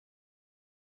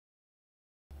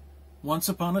Once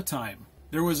upon a time,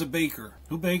 there was a baker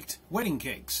who baked wedding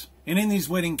cakes. And in these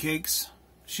wedding cakes,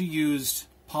 she used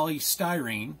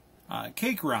polystyrene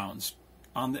cake rounds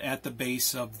at the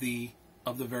base of the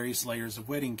various layers of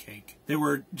wedding cake. They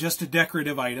were just a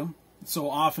decorative item, so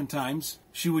oftentimes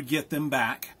she would get them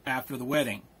back after the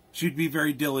wedding. She'd be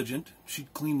very diligent.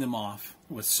 She'd clean them off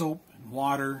with soap and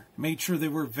water, made sure they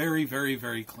were very, very,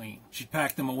 very clean. She'd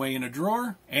pack them away in a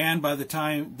drawer, and by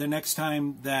the next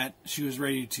time that she was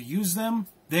ready to use them,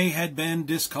 they had been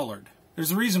discolored.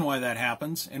 There's a reason why that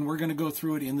happens, and we're going to go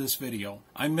through it in this video.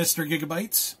 I'm Mr.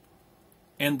 Gigabytes,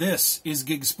 and this is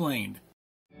Gigsplained.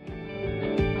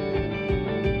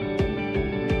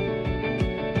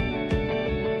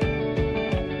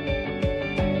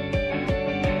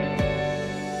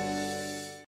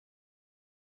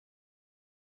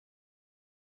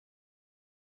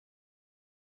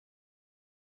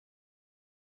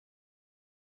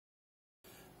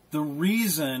 The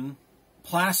reason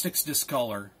plastics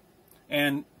discolor,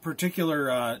 and particular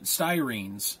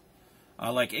styrenes,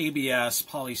 like ABS,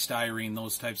 polystyrene,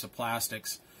 those types of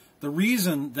plastics, the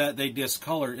reason that they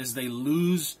discolor is they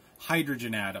lose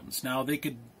hydrogen atoms. Now, they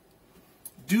could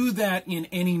do that in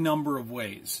any number of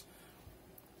ways.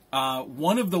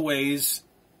 One of the ways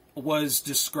was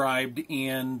described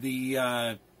in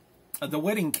the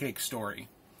wedding cake story.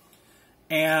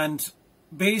 And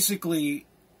basically,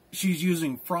 she's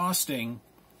using frosting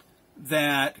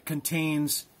that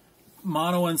contains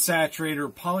monounsaturated or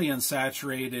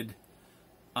polyunsaturated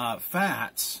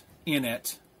fats in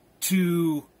it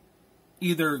to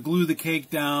either glue the cake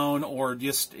down or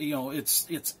just,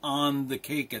 it's on the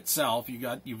cake itself.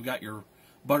 You've got your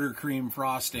buttercream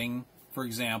frosting, for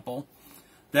example,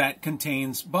 that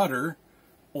contains butter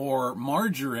or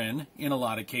margarine in a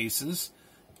lot of cases,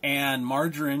 and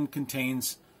margarine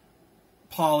contains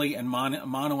poly and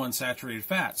monounsaturated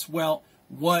fats. Well,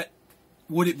 what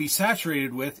would it be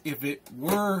saturated with if it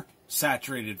were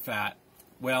saturated fat?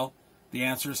 Well, the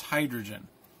answer is hydrogen.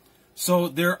 So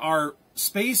there are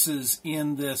spaces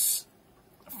in this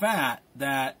fat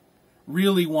that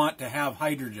really want to have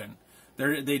hydrogen.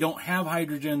 They don't have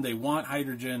hydrogen. They want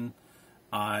hydrogen.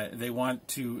 They want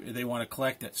to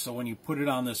collect it. So when you put it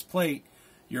on this plate,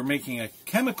 you're making a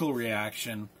chemical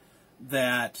reaction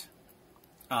that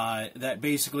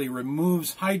basically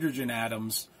removes hydrogen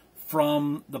atoms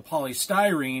from the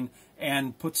polystyrene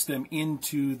and puts them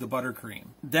into the buttercream.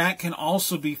 That can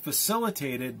also be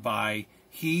facilitated by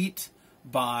heat,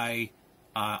 by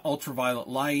ultraviolet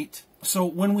light. So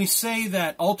when we say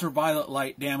that ultraviolet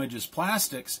light damages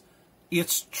plastics,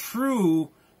 it's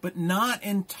true, but not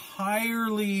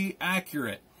entirely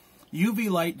accurate. UV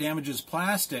light damages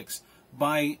plastics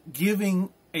by giving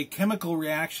a chemical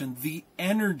reaction the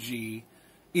energy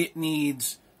it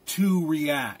needs to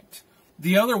react.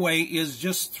 The other way is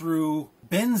just through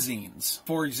benzenes.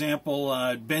 For example,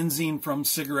 benzene from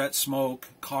cigarette smoke,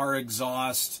 car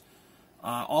exhaust,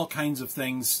 all kinds of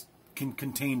things can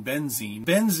contain benzene.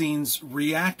 Benzenes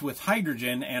react with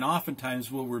hydrogen and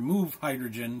oftentimes will remove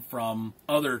hydrogen from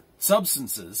other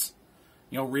substances,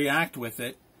 react with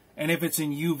it. And if it's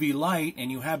in UV light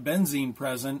and you have benzene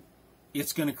present,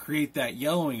 it's going to create that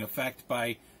yellowing effect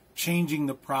by changing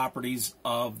the properties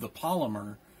of the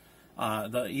polymer,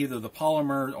 either the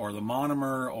polymer or the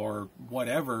monomer or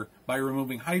whatever, by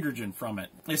removing hydrogen from it.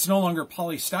 It's no longer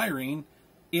polystyrene.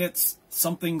 It's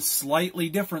something slightly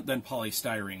different than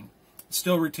polystyrene. It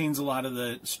still retains a lot of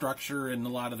the structure and a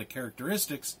lot of the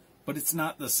characteristics, but it's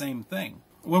not the same thing.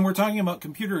 When we're talking about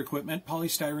computer equipment,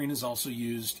 polystyrene is also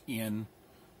used in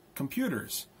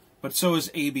computers, but so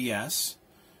is ABS.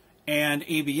 And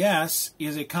ABS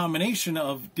is a combination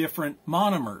of different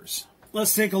monomers.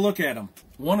 Let's take a look at them.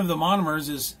 One of the monomers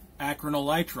is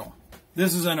acrylonitrile.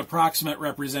 This is an approximate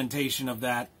representation of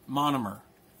that monomer.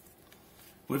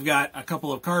 We've got a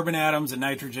couple of carbon atoms, a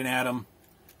nitrogen atom,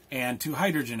 and 2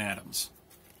 hydrogen atoms.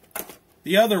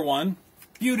 The other one,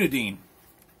 butadiene.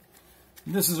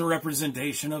 This is a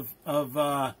representation of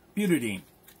butadiene,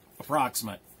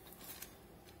 approximate.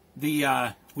 We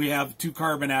have 2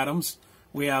 carbon atoms.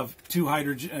 We have 2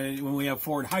 hydrogen. When we have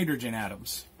 4 hydrogen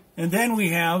atoms, and then we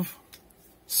have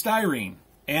styrene,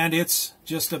 and it's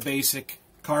just a basic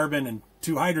carbon and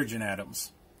 2 hydrogen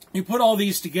atoms. You put all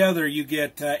these together, you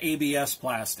get ABS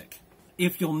plastic.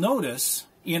 If you'll notice,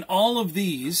 in all of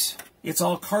these, it's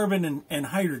all carbon and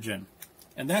hydrogen,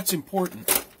 and that's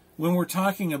important. When we're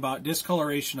talking about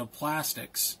discoloration of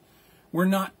plastics, we're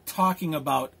not talking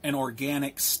about an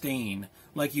organic stain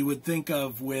like you would think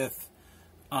of with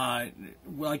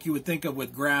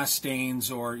grass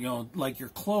stains or, like your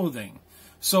clothing.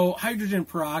 So hydrogen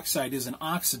peroxide is an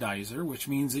oxidizer, which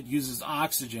means it uses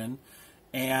oxygen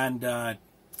and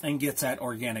gets at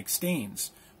organic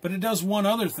stains. But it does one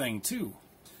other thing too.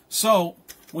 So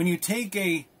when you take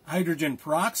a hydrogen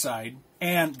peroxide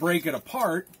and break it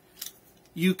apart,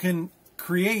 you can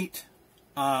create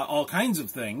all kinds of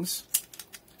things.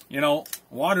 You know,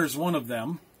 water's one of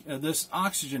them. This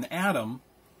oxygen atom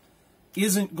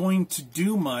isn't going to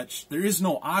do much. There is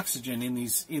no oxygen in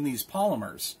these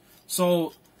polymers.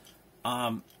 So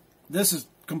this is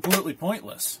completely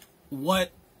pointless.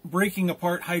 What breaking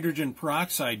apart hydrogen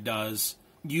peroxide does,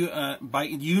 by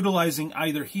utilizing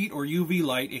either heat or UV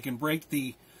light, it can break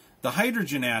the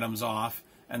hydrogen atoms off,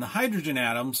 and the hydrogen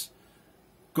atoms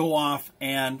go off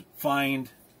and find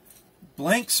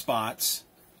blank spots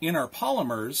in our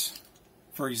polymers,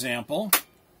 for example.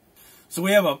 So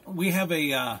we have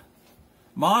a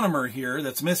monomer here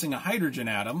that's missing a hydrogen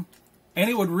atom, and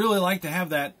it would really like to have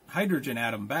that hydrogen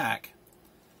atom back.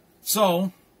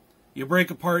 So you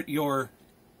break apart your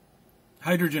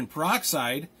hydrogen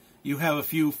peroxide, you have a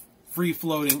few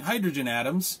free-floating hydrogen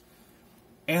atoms,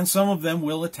 and some of them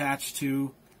will attach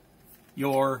to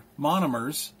your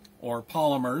monomers or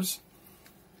polymers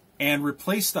and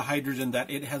replace the hydrogen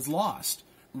that it has lost,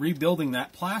 rebuilding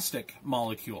that plastic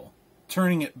molecule,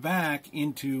 turning it back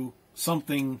into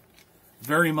something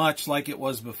very much like it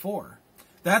was before.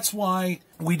 That's why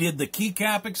we did the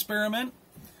keycap experiment,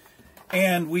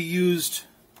 and we used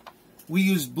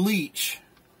bleach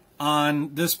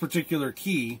on this particular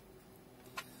key.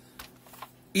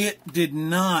 It did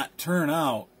not turn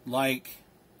out like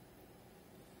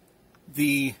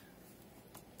the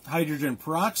hydrogen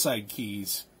peroxide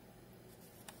keys.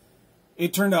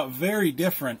 It turned out very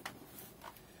different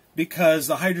because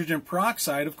the hydrogen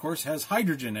peroxide, of course, has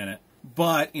hydrogen in it.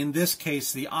 But in this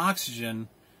case, the oxygen,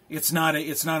 it's not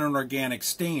an organic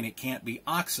stain. It can't be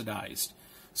oxidized.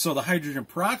 So the hydrogen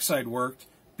peroxide worked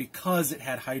because it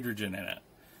had hydrogen in it.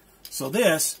 So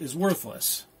this is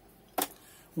worthless.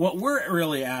 What we're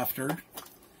really after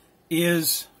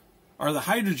are the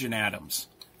hydrogen atoms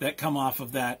that come off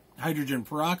of that hydrogen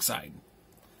peroxide.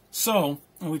 So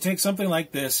when we take something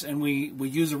like this and we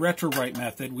use a Retrobrite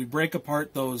method, we break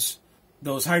apart those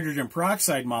hydrogen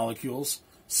peroxide molecules.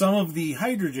 Some of the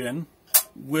hydrogen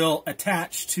will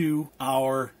attach to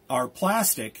our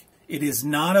plastic. It is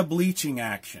not a bleaching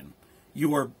action.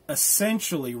 You are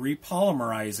essentially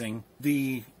repolymerizing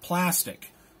the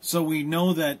plastic. So we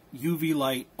know that UV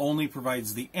light only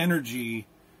provides the energy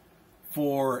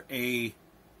for a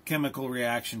chemical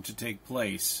reaction to take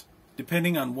place.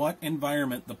 Depending on what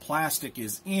environment the plastic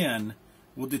is in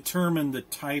will determine the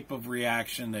type of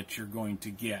reaction that you're going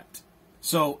to get.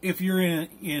 So if you're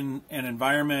in an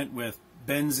environment with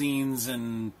benzenes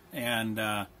and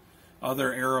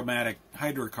other aromatic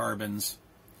hydrocarbons,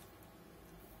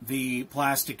 the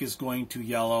plastic is going to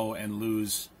yellow and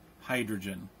lose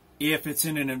hydrogen. If it's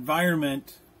in an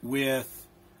environment with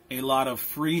a lot of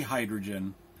free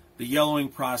hydrogen, the yellowing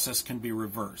process can be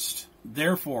reversed.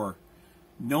 Therefore,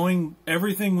 knowing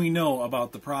everything we know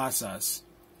about the process,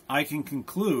 I can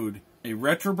conclude a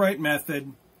Retrobrite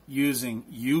method using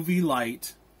UV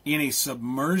light in a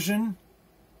submersion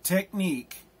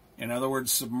technique, in other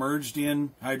words, submerged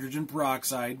in hydrogen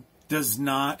peroxide, does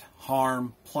not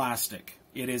harm plastic.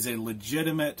 It is a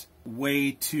legitimate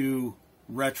way to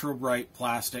retrobrite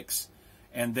plastics,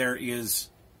 and there is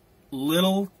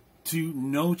little to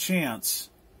no chance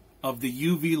of the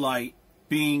UV light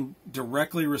being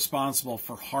directly responsible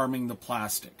for harming the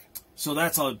plastic. So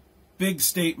that's a big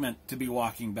statement to be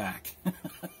walking back.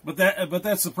 But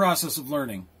that's the process of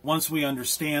learning. Once we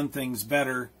understand things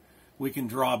better, we can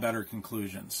draw better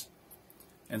conclusions.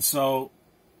 And so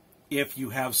if you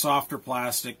have softer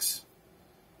plastics,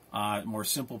 more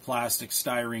simple plastics,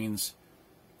 styrenes,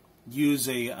 use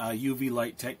a UV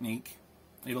light technique.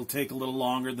 It'll take a little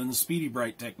longer than the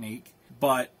SpeedeeBrite technique,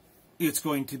 but it's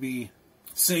going to be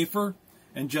safer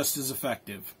and just as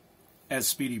effective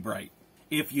as SpeedeeBrite.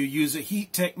 If you use a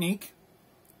heat technique,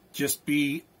 just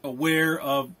be aware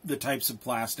of the types of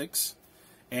plastics,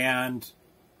 and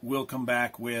we'll come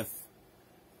back with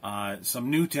some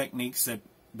new techniques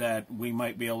that we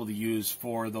might be able to use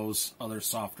for those other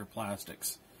softer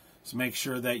plastics. So make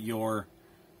sure that your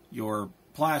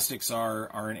plastics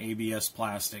are an ABS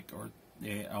plastic or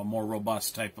a more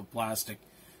robust type of plastic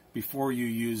before you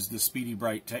use the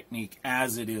SpeedeeBrite technique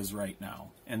as it is right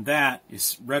now. And that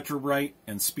is Retrobrite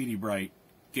and SpeedeeBrite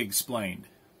Gigsplained.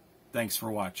 Thanks for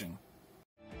watching.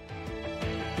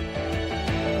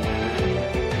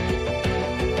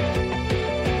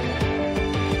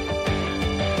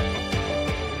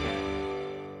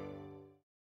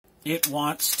 It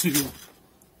wants to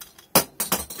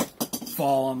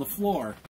fall on the floor.